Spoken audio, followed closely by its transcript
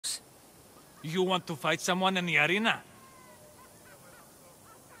You want to fight someone in the arena?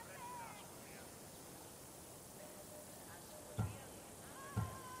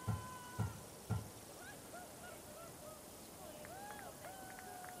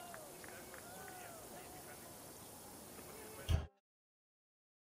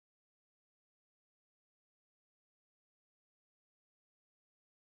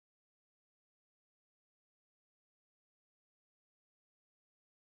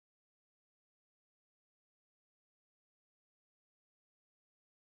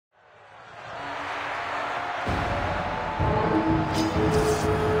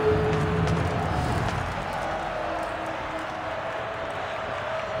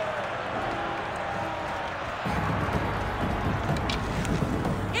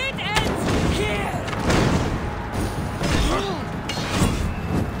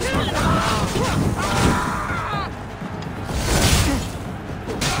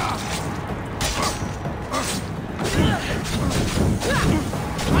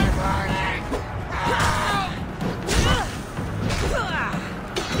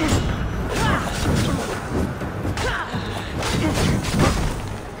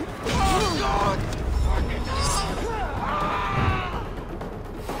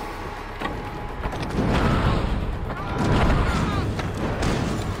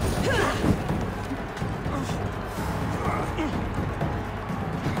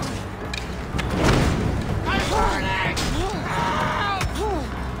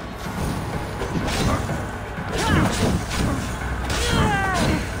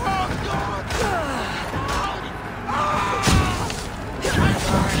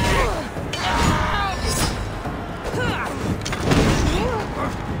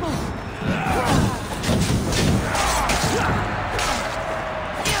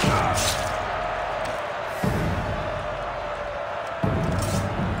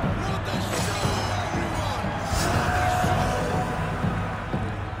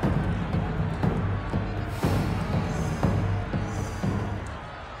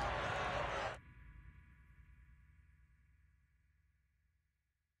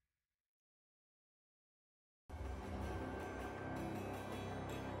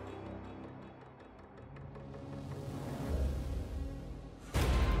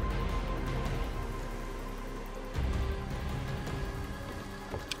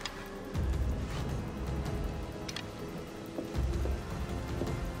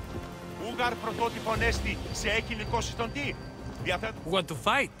 Πρωτότυπο Νέστη σε έχει λυκώσει τον τι. Want to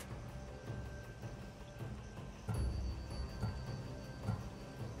fight?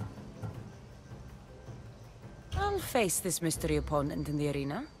 I'll face this mystery opponent in the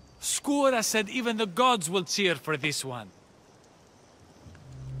arena. Skura said even the gods will cheer for this one.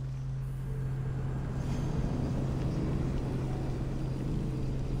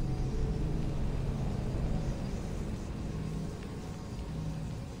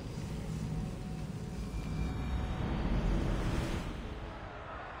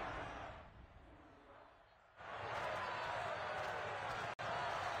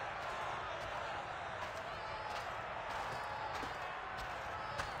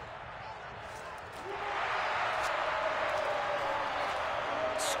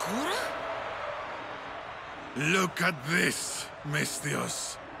 Look at this,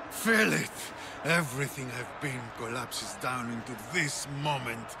 Misthios. Feel it. Everything I've been collapses down into this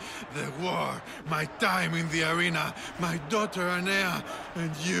moment. The war, my time in the arena, my daughter Anea,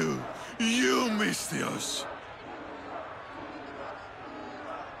 and you, Misthios.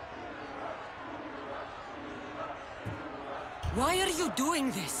 Why are you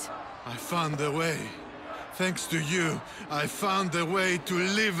doing this? I found a way. Thanks to you, I found a way to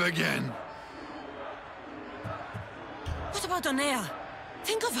live again. What about Anea?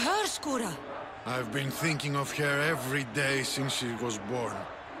 Think of her, Skura. I've been thinking of her every day since she was born.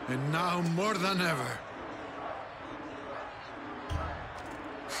 And now more than ever.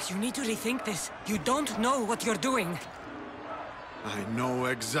 You need to rethink this. You don't know what you're doing. I know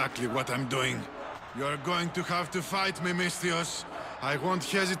exactly what I'm doing. You're going to have to fight me, Misthios. I won't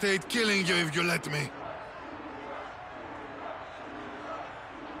hesitate killing you if you let me.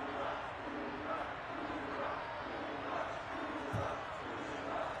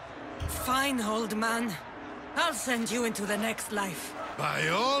 Fine, old man. I'll send you into the next life. By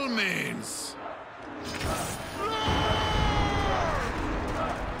all means.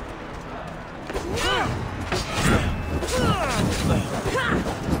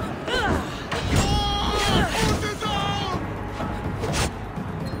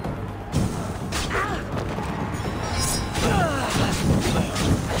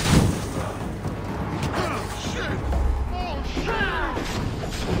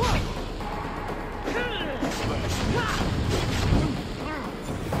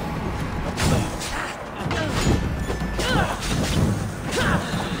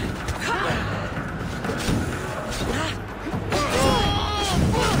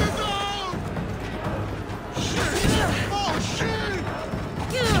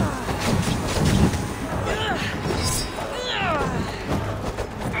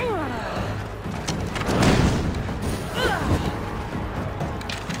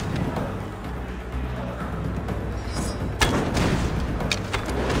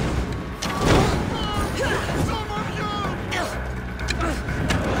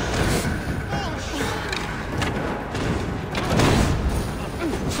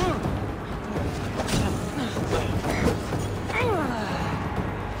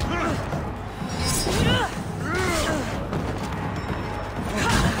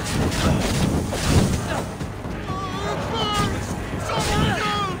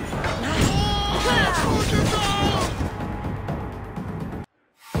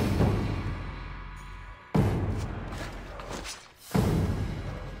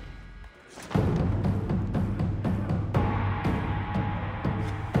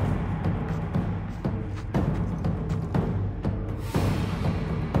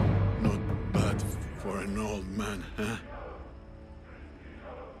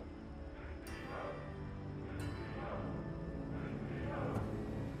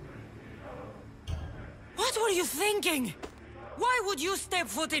 What were you thinking? Why would you step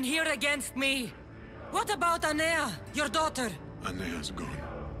foot in here against me? What about Anea, your daughter? Anea's gone.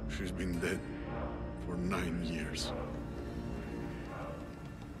 She's been dead for 9 years.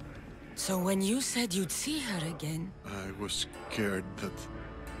 So when you said you'd see her again... I was scared that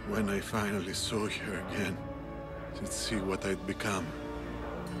when I finally saw her again, she'd see what I'd become.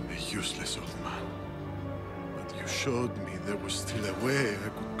 A useless old man. But you showed me there was still a way I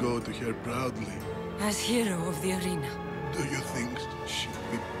could go to her proudly. As hero of the arena. Do you think she'd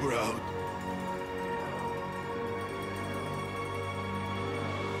be proud?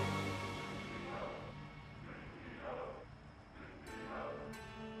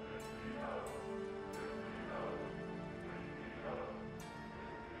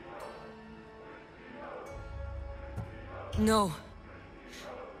 No.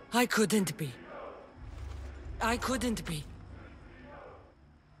 I couldn't be. I couldn't be.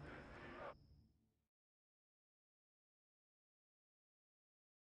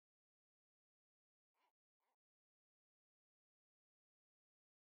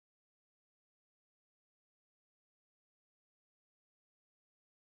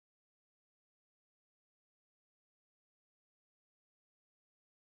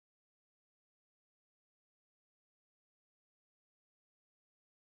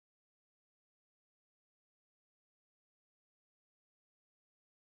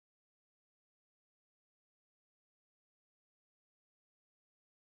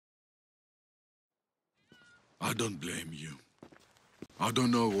 I don't blame you. I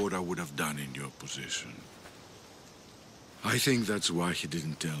don't know what I would have done in your position. I think that's why he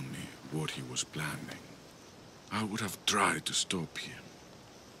didn't tell me what he was planning. I would have tried to stop him.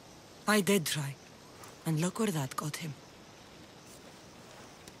 I did try. And look where that got him.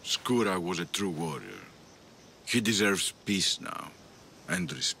 Skura was a true warrior. He deserves peace now,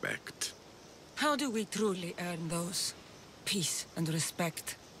 and respect. How do we truly earn those? Peace and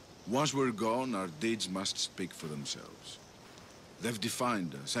respect. Once we're gone, our deeds must speak for themselves. They've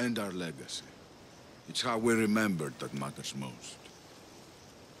defined us and our legacy. It's how we're remembered that matters most.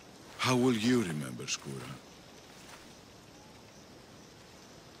 How will you remember Skura?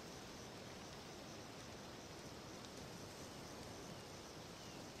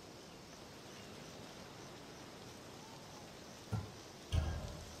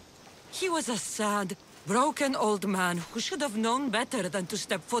 He was a sad, broken old man who should have known better than to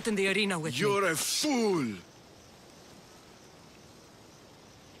step foot in the arena with me. You're a fool!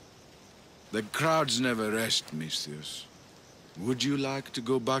 The crowds never rest, Misthios. Would you like to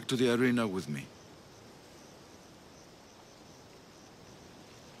go back to the arena with me?